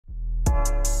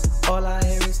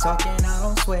talking, I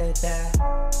don't sweat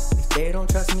that. If they don't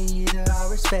trust me either, I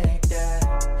respect that.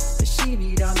 But she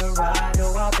be down the ride,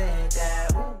 oh, I bet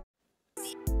that.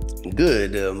 Ooh.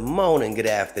 Good morning, good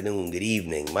afternoon, good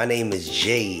evening. My name is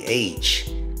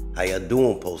JH. How y'all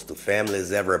doing, Postal Family?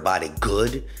 Is everybody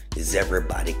good? Is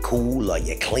everybody cool? Are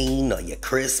you clean? Are you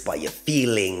crisp? Are you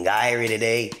feeling irie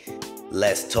today?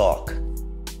 Let's talk.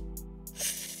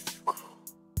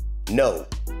 No,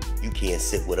 you can't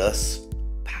sit with us.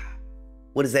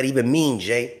 What does that even mean,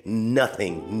 Jay?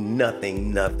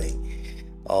 Nothing.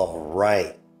 All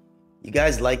right. You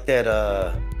guys like that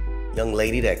young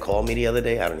lady that called me the other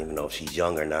day? I don't even know if she's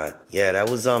young or not. Yeah, that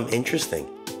was interesting.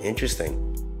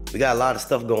 We got a lot of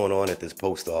stuff going on at this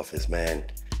post office, man.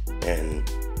 And,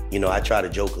 you know, I try to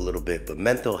joke a little bit, but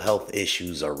mental health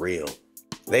issues are real.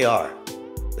 They are.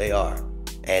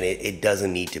 And it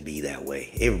doesn't need to be that way.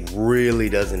 It really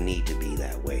doesn't need to be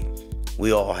that way.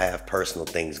 We all have personal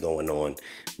things going on.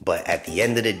 But at the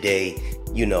end of the day,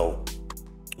 you know,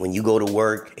 when you go to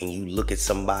work and you look at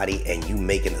somebody and you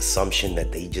make an assumption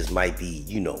that they just might be,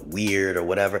 you know, weird or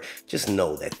whatever, just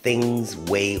know that things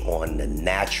weigh on the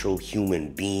natural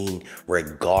human being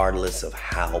regardless of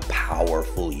how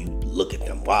powerful you look at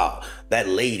them. Wow, that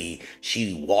lady,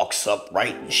 she walks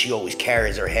upright and she always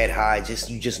carries her head high.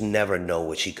 You just never know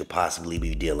what she could possibly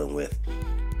be dealing with.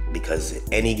 Because at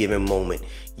any given moment,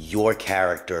 your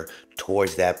character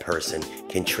towards that person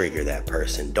can trigger that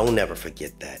person. Don't ever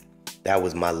forget that. That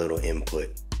was my little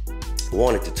input. I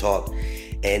wanted to talk,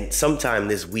 and sometime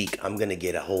this week I'm gonna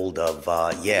get a hold of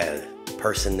the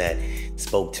person that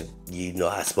spoke to, you know,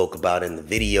 I spoke about in the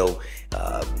video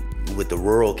with the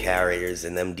rural carriers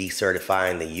and them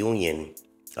decertifying the union.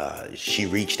 She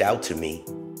reached out to me.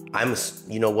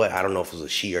 You know what? I don't know if it was a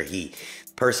she or he.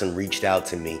 Person reached out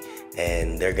to me,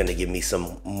 and they're gonna give me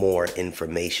some more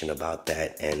information about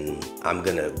that, and I'm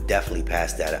gonna definitely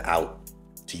pass that out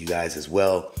to you guys as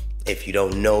well. If you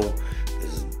don't know,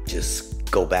 just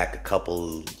go back a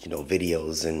couple, you know,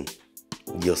 videos and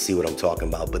you'll see what I'm talking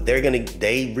about. But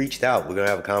they reached out. We're gonna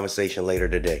have a conversation later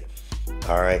today.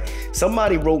 All right.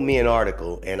 Somebody wrote me an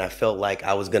article and I felt like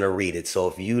I was gonna read it. So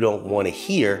if you don't want to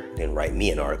hear, then write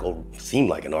me an article. Seemed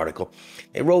like an article.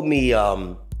 They wrote me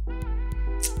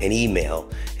an email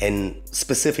and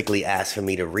specifically asked for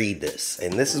me to read this.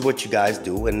 And this is what you guys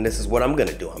do, and this is what I'm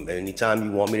gonna do. Anytime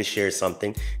you want me to share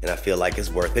something and I feel like it's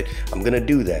worth it, I'm gonna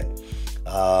do that.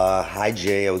 Hi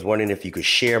Jay, I was wondering if you could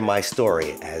share my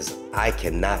story, as I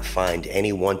cannot find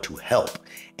anyone to help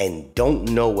and don't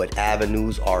know what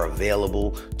avenues are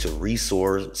available to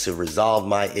resolve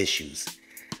my issues.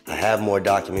 I have more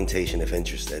documentation if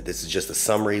interested. This is just a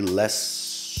summary,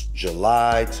 less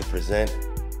July to present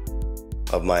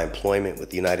of my employment with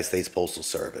the United States Postal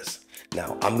Service.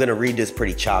 Now, I'm gonna read this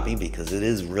pretty choppy because it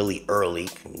is really early.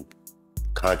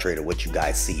 Contrary to what you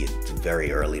guys see, it's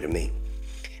very early to me.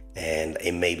 And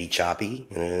it may be choppy,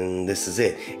 and this is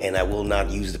it. And I will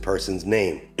not use the person's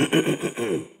name.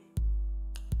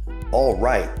 All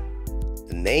right,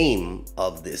 the name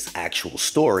of this actual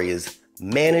story is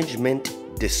Management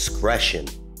Discretion.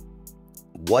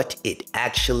 What it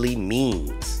actually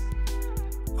means.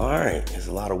 All right, there's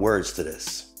a lot of words to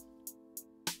this.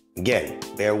 Again,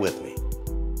 bear with me.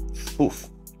 Oof.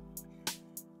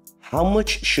 How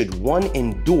much should one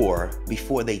endure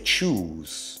before they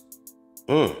choose?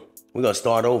 We're gonna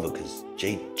start over because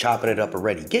Jay chopping it up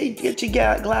already. Get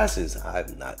your glasses.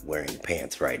 I'm not wearing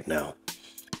pants right now.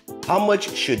 How much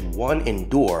should one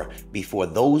endure before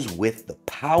those with the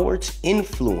power to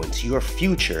influence your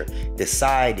future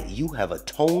decide you have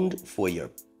atoned for your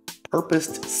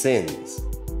purported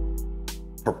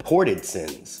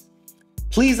sins?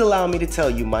 Please allow me to tell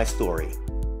you my story.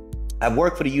 I've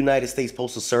worked for the United States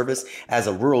Postal Service as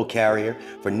a rural carrier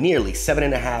for nearly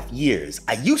 7.5 years.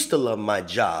 I used to love my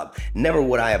job. Never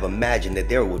would I have imagined that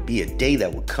there would be a day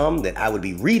that would come that I would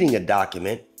be reading a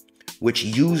document which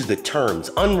used the terms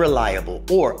unreliable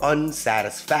or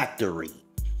unsatisfactory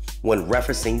when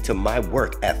referencing to my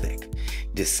work ethic.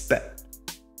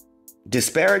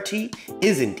 Disparity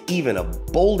isn't even a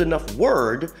bold enough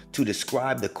word to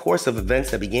describe the course of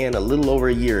events that began a little over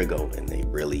a year ago. And they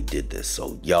really did this.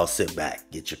 So y'all sit back,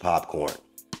 get your popcorn.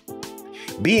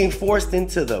 Being forced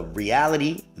into the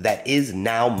reality that is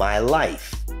now my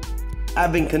life.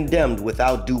 I've been condemned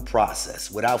without due process,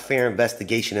 without fair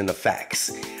investigation into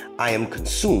facts. I am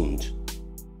consumed,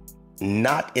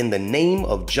 not in the name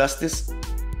of justice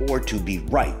or to be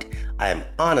right. I am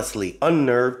honestly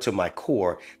unnerved to my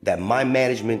core that my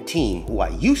management team, who I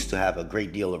used to have a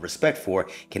great deal of respect for,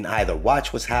 can either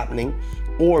watch what's happening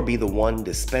or be the one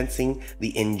dispensing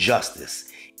the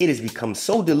injustice. It has become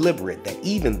so deliberate that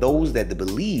even those that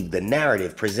believe the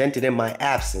narrative presented in my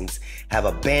absence have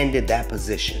abandoned that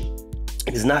position.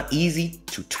 It is not easy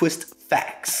to twist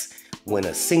facts when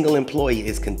a single employee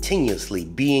is continuously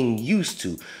being used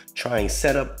to trying to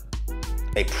set up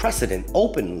a precedent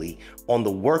openly on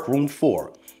the workroom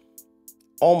floor,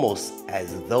 almost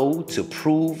as though to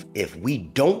prove if we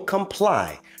don't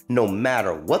comply, no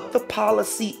matter what the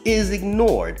policy is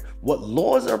ignored, what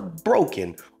laws are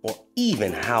broken, or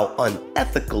even how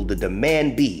unethical the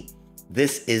demand be.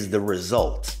 This is the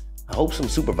result. I hope some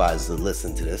supervisors will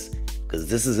listen to this, because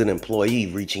this is an employee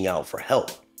reaching out for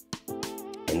help.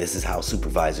 And this is how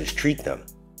supervisors treat them.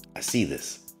 I see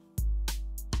this.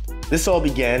 This all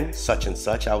began such and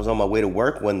such. I was on my way to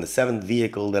work when the 7th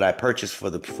vehicle that I purchased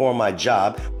for my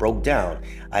job broke down.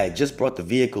 I had just brought the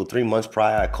vehicle 3 months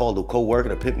prior. I called a co-worker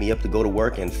to pick me up to go to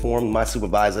work and informed my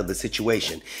supervisor of the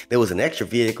situation. There was an extra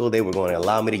vehicle they were going to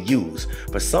allow me to use.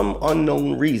 For some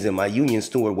unknown reason, my union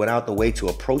steward went out the way to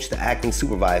approach the acting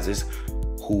supervisors,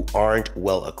 who aren't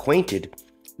well acquainted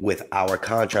with our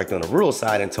contract on the rural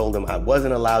side, and told them I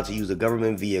wasn't allowed to use a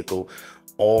government vehicle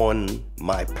on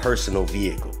my personal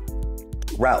vehicle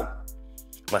route.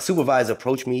 My supervisor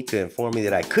approached me to inform me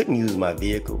that I couldn't use my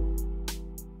vehicle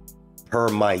per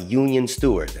my union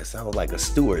steward. That sounds like a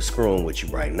steward screwing with you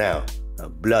right now. A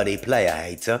bloody player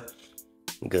hater.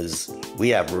 Because we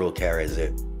have rural carriers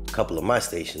at a couple of my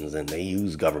stations and they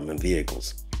use government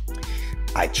vehicles.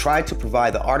 I tried to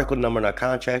provide the article number in our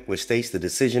contract, which states the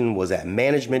decision was at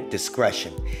management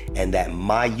discretion and that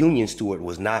my union steward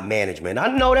was not management.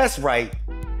 I know that's right.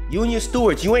 Union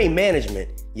stewards, you ain't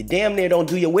management. You damn near don't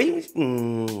do your wage.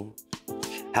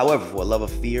 However, for a love of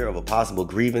fear of a possible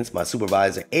grievance, my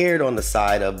supervisor erred on the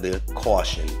side of the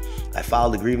caution. I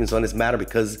filed a grievance on this matter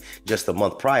because just a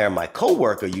month prior, my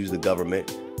co-worker used the government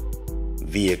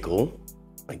vehicle,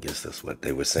 I guess that's what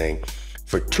they were saying,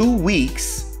 for 2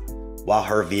 weeks while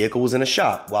her vehicle was in a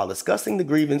shop. While discussing the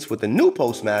grievance with the new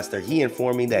postmaster, he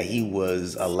informed me that he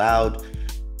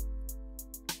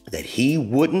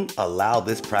wouldn't allow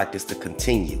this practice to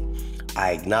continue.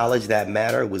 I acknowledged that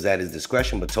matter was at his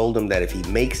discretion, but told him that if he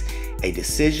makes a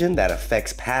decision that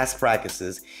affects past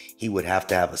practices, he would have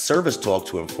to have a service talk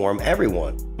to inform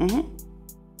everyone.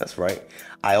 That's right.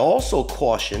 I also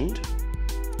cautioned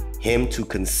him to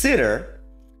consider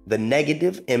the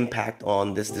negative impact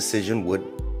on this decision would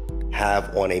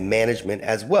have on a management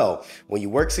as well. When you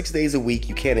work 6 days a week,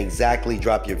 you can't exactly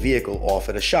drop your vehicle off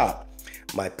at a shop.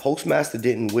 My postmaster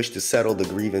didn't wish to settle the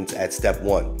grievance at step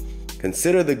 1.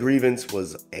 Consider the grievance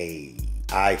was I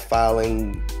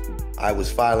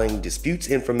was filing disputes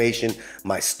information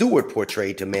my steward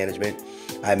portrayed to management.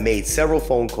 I made several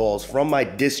phone calls from my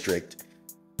district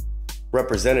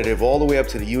representative all the way up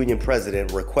to the union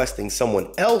president requesting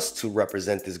someone else to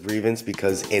represent this grievance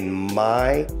because in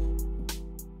my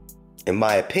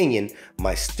opinion,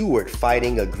 my steward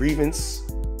fighting a grievance,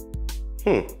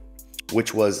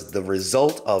 which was the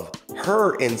result of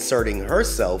her inserting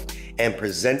herself and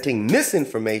presenting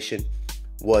misinformation,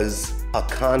 was a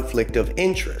conflict of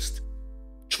interest.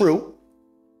 True.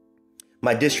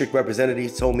 My district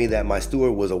representative told me that my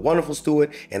steward was a wonderful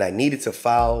steward and I needed to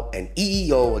file an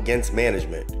EEO against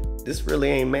management. This really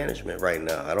ain't management right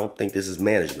now. I don't think this is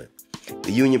management.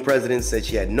 The union president said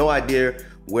she had no idea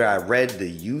where I read the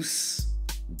use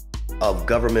of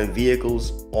government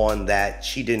vehicles on that.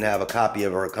 She didn't have a copy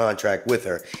of her contract with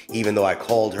her, even though I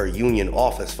called her union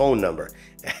office phone number.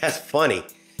 That's funny.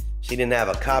 She didn't have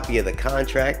a copy of the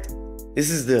contract. This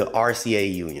is the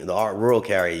RCA union, the Rural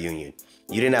Carrier Union.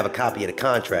 You didn't have a copy of the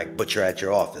contract, but you're at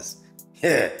your office.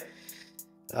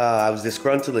 I was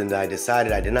disgruntled and I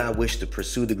decided I did not wish to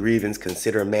pursue the grievance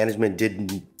considering management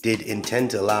did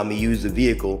intend to allow me use the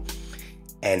vehicle,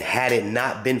 and had it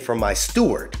not been for my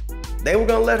steward, they were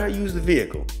gonna let her use the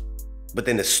vehicle. But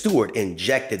then the steward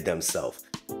injected themselves.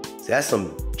 See, that's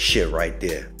some shit right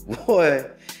there. Boy,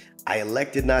 I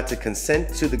elected not to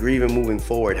consent to the grievance moving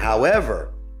forward.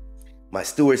 However, my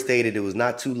steward stated it was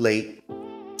not too late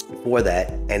for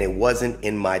that and it wasn't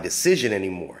in my decision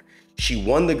anymore. She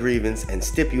won the grievance and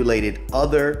stipulated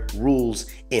other rules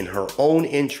in her own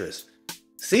interest.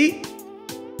 See?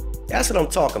 That's what I'm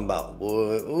talking about,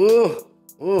 boy.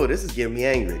 Ooh, this is getting me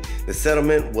angry. The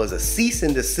settlement was a cease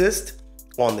and desist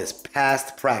on this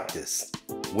past practice,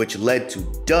 which led to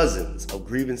dozens of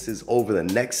grievances over the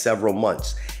next several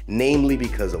months, namely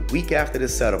because a week after the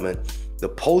settlement, the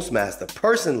postmaster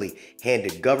personally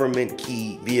handed government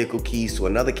vehicle keys to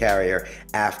another carrier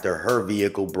after her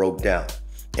vehicle broke down.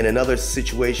 In another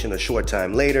situation, a short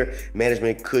time later,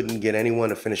 management couldn't get anyone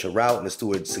to finish a route, and the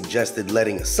steward suggested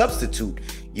letting a substitute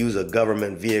use a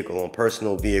government vehicle on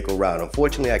personal vehicle route.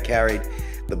 Unfortunately, I carried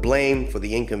the blame for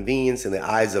the inconvenience in the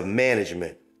eyes of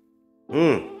management.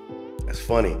 That's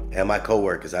funny. And my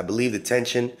coworkers. I believe the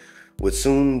tension would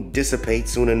soon dissipate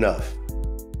soon enough.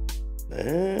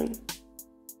 Man,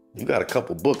 you got a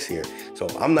couple books here. So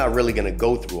I'm not really going to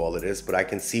go through all of this, but I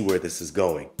can see where this is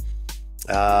going.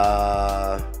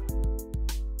 I'm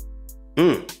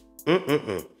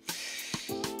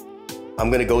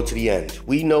going to go to the end.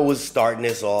 We know what's starting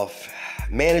this off.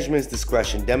 Management's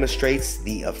discretion demonstrates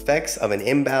the effects of an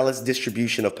imbalanced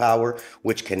distribution of power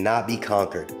which cannot be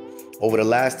conquered. Over the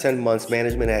last 10 months,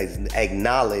 management has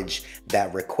acknowledged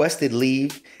that requested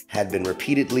leave had been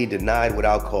repeatedly denied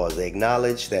without cause. They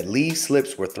acknowledged that leave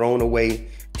slips were thrown away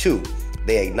too.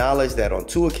 They acknowledged that on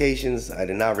 2 occasions I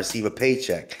did not receive a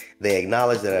paycheck. They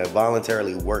acknowledged that I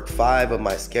voluntarily worked 5 of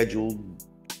my scheduled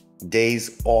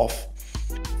days off,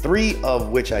 3 of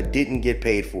which I didn't get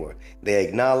paid for. They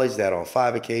acknowledged that on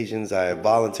 5 occasions I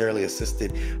voluntarily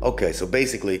assisted. Okay, so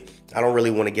basically, I don't really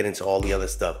want to get into all the other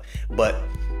stuff, but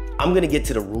I'm going to get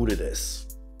to the root of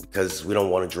this because we don't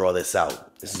want to draw this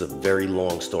out. This is a very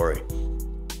long story.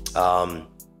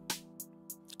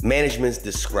 Management's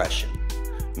discretion.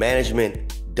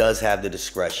 Management does have the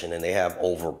discretion and they have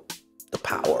over the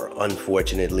power.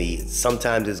 Unfortunately,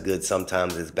 sometimes it's good,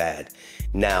 sometimes it's bad.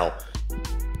 Now,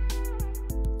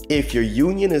 if your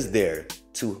union is there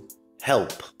to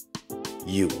help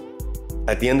you,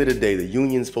 at the end of the day, the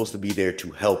union's supposed to be there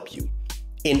to help you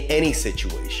in any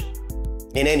situation.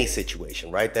 In any situation,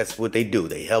 right? That's what they do.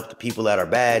 They help the people that are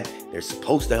bad. They're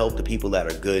supposed to help the people that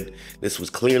are good. This was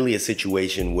clearly a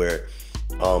situation where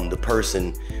the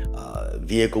person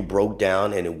vehicle broke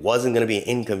down and it wasn't going to be an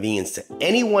inconvenience to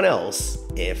anyone else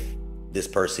if this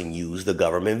person used the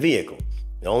government vehicle.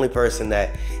 The only person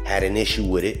that had an issue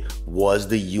with it was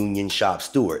the union shop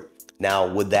steward. Now,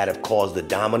 would that have caused a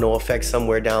domino effect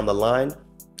somewhere down the line?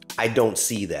 I don't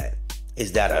see that.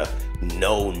 Is that a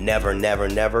no, never, never,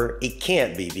 never? It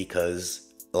can't be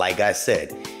because, like I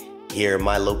said, here in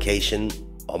my location,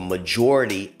 a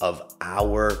majority of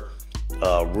our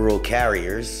rural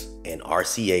carriers and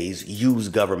RCAs use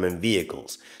government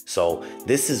vehicles. So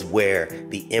this is where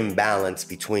the imbalance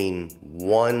between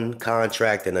one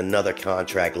contract and another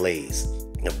contract lays.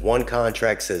 If one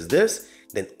contract says this,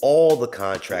 then all the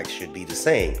contracts should be the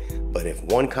same. But if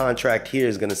one contract here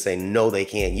is gonna say no, they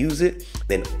can't use it,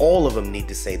 then all of them need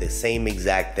to say the same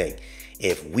exact thing.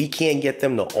 If we can't get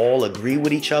them to all agree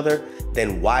with each other,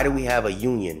 then why do we have a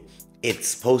union? It's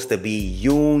supposed to be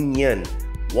union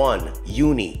one,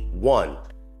 uni one,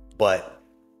 but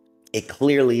it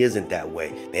clearly isn't that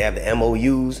way. They have the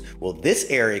MOUs. Well, this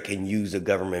area can use a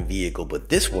government vehicle, but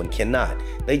this one cannot.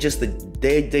 They just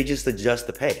adjust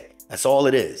the pay. That's all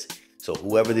it is. So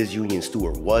whoever this union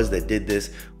steward was that did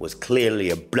this was clearly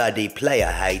a bloody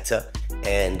player hater,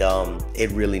 and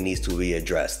it really needs to be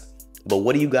addressed. But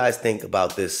what do you guys think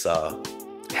about this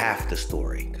half the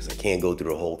story? Because I can't go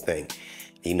through the whole thing.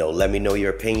 You know, let me know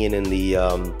your opinion in the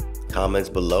comments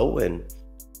below, and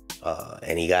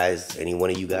any one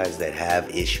of you guys that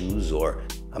have issues, or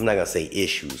I'm not gonna say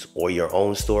issues, or your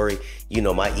own story, you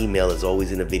know my email is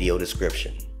always in the video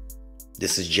description.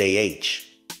 This is JH.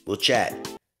 We'll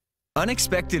chat.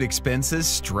 Unexpected expenses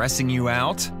stressing you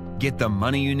out? Get the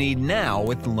money you need now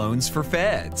with Loans for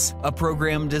Feds, a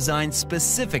program designed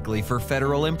specifically for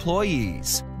federal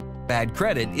employees. Bad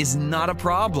credit is not a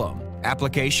problem.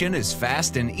 Application is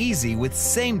fast and easy with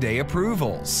same-day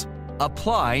approvals.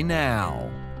 Apply now.